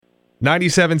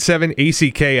97.7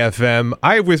 ACK-FM.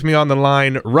 I have with me on the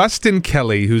line Rustin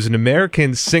Kelly, who's an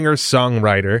American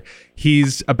singer-songwriter.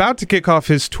 He's about to kick off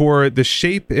his tour, The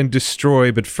Shape and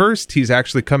Destroy, but first he's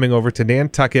actually coming over to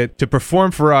Nantucket to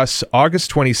perform for us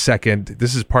August 22nd.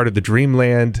 This is part of the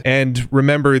Dreamland, and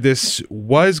remember, this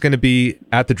was going to be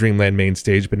at the Dreamland main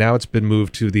stage, but now it's been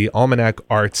moved to the Almanac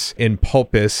Arts in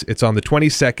Pulpis. It's on the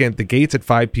 22nd, the gates at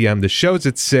 5 p.m., the show's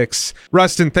at 6.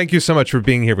 Rustin, thank you so much for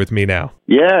being here with me now.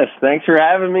 Yes, thanks for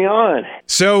having me on.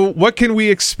 So what can we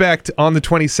expect on the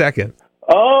 22nd?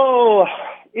 Oh,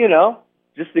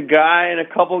 just a guy and a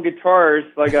couple guitars.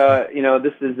 Like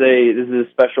this is a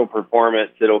special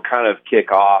performance. It'll kind of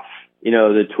kick off,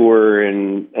 the tour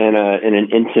in an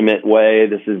intimate way.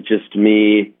 This is just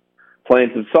me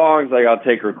playing some songs. Like, I'll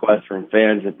take requests from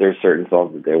fans if there's certain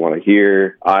songs that they want to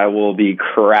hear. I will be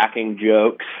cracking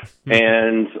jokes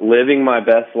and living my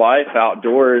best life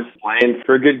outdoors, playing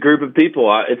for a good group of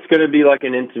people. It's going to be like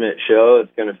an intimate show.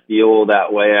 It's going to feel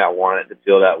that way. I want it to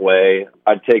feel that way.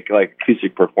 I'd take like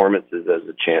acoustic performances as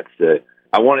a chance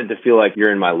I want it to feel like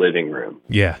you're in my living room.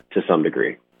 Yeah. To some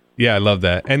degree. Yeah, I love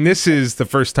that. And this is the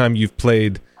first time you've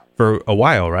played for a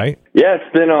while, right? Yeah,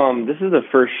 it's been, this is the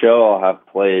first show I'll have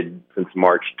played since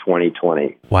March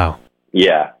 2020. Wow.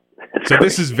 Yeah. So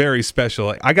this is very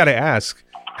special. I got to ask,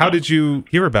 how did you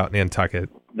hear about Nantucket?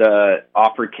 The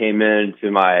offer came in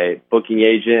to my booking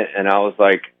agent, and I was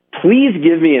like, please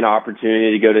give me an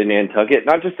opportunity to go to Nantucket.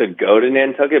 Not just to go to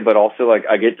Nantucket, but also like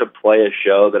I get to play a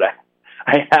show that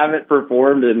I haven't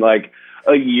performed in like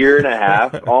a year and a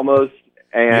half almost.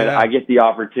 And I get the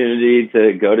opportunity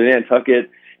to go to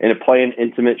Nantucket and to play an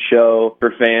intimate show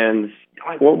for fans.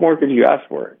 What more could you ask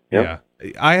for? Yeah.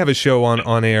 I have a show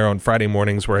on air on Friday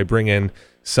mornings where I bring in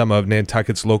some of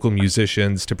Nantucket's local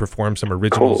musicians to perform some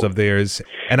originals of theirs.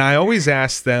 And I always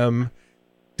ask them,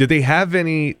 do they have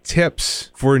any tips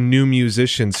for new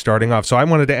musicians starting off? So I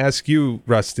wanted to ask you,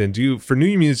 Rustin, for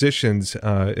new musicians,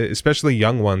 especially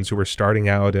young ones who are starting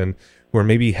out and who are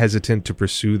maybe hesitant to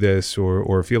pursue this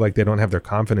or feel like they don't have their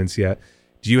confidence yet,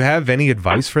 do you have any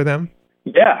advice for them?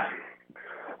 Yeah.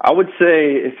 I would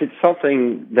say if it's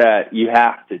something that you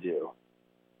have to do,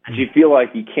 that you feel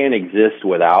like you can't exist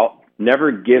without,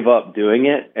 never give up doing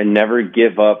it and never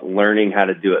give up learning how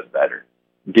to do it better.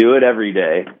 Do it every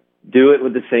day. Do it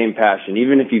with the same passion.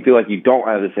 Even if you feel like you don't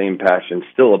have the same passion,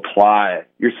 still apply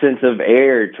your sense of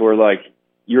air toward like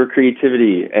your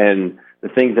creativity and the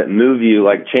things that move you.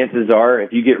 Like, chances are,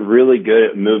 if you get really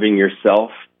good at moving yourself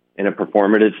in a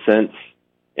performative sense,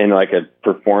 in like a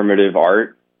performative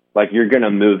art, like you're going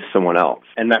to move someone else.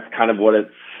 And that's kind of what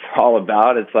it's all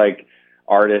about. It's like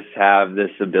artists have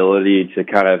this ability to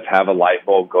kind of have a light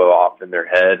bulb go off in their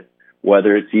head,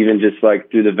 whether it's even just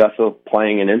like through the vessel of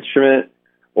playing an instrument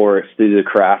or it's through the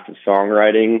craft of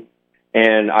songwriting.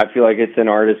 And I feel like it's an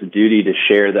artist's duty to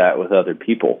share that with other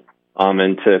people,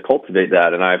 and to cultivate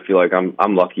that. And I feel like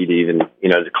I'm lucky to even,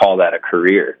 to call that a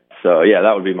career. So yeah,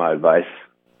 that would be my advice.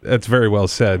 That's very well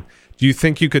said. Do you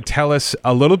think you could tell us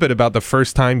a little bit about the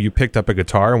first time you picked up a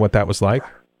guitar and what that was like?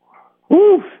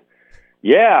 Woo.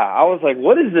 Yeah, I was like,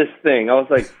 what is this thing? I was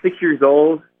like 6 years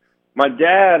old. My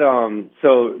dad,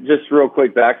 so just real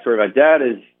quick backstory, my dad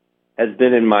has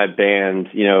been in my band,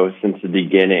 since the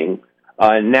beginning.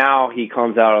 And now he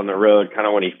comes out on the road kind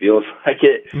of when he feels like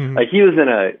it. Mm-hmm. Like, he was in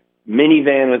a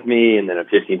minivan with me and then a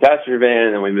 15-passenger van,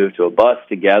 and then we moved to a bus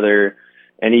together.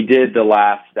 And he did the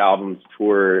last album's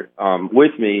tour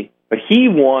with me. But he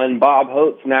won Bob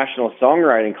Hope's National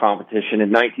Songwriting Competition in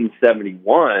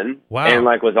 1971. Wow. And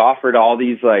was offered all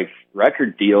these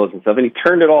record deals and stuff, and he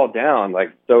turned it all down.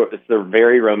 So it's a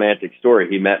very romantic story.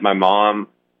 He met my mom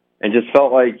and just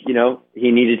felt like,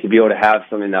 he needed to be able to have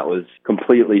something that was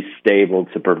completely stable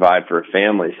to provide for a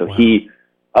family. So he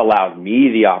allowed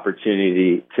me the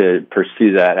opportunity to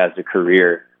pursue that as a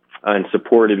career and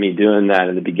supported me doing that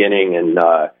in the beginning. And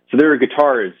so there were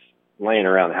guitars laying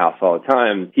around the house all the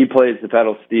time. He plays the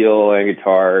pedal steel and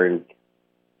guitar, and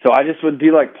so I just would be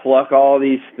pluck all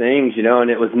these things, and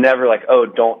it was never oh,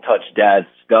 don't touch Dad's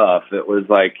stuff. It was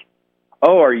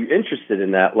oh, are you interested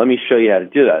in that? Let me show you how to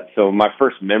do that. So my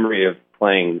first memory of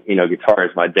playing, guitar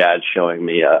is my dad showing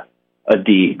me a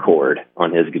D chord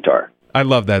on his guitar. I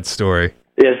love that story.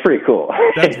 Yeah, it's pretty cool.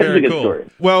 That's very it's a good cool. Story.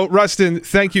 Well, Rustin,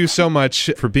 thank you so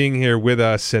much for being here with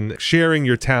us and sharing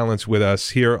your talents with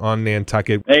us here on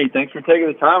Nantucket. Hey, thanks for taking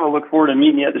the time. I look forward to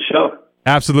meeting you at the show.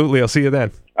 Absolutely. I'll see you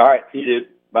then. All right. See you, dude.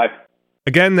 Bye.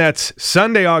 Again, that's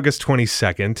Sunday, August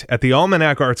 22nd at the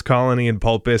Almanac Arts Colony in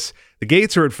Pulpis. The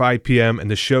gates are at 5 p.m.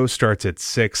 and the show starts at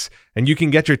 6. And you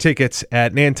can get your tickets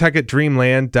at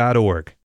nantucketdreamland.org.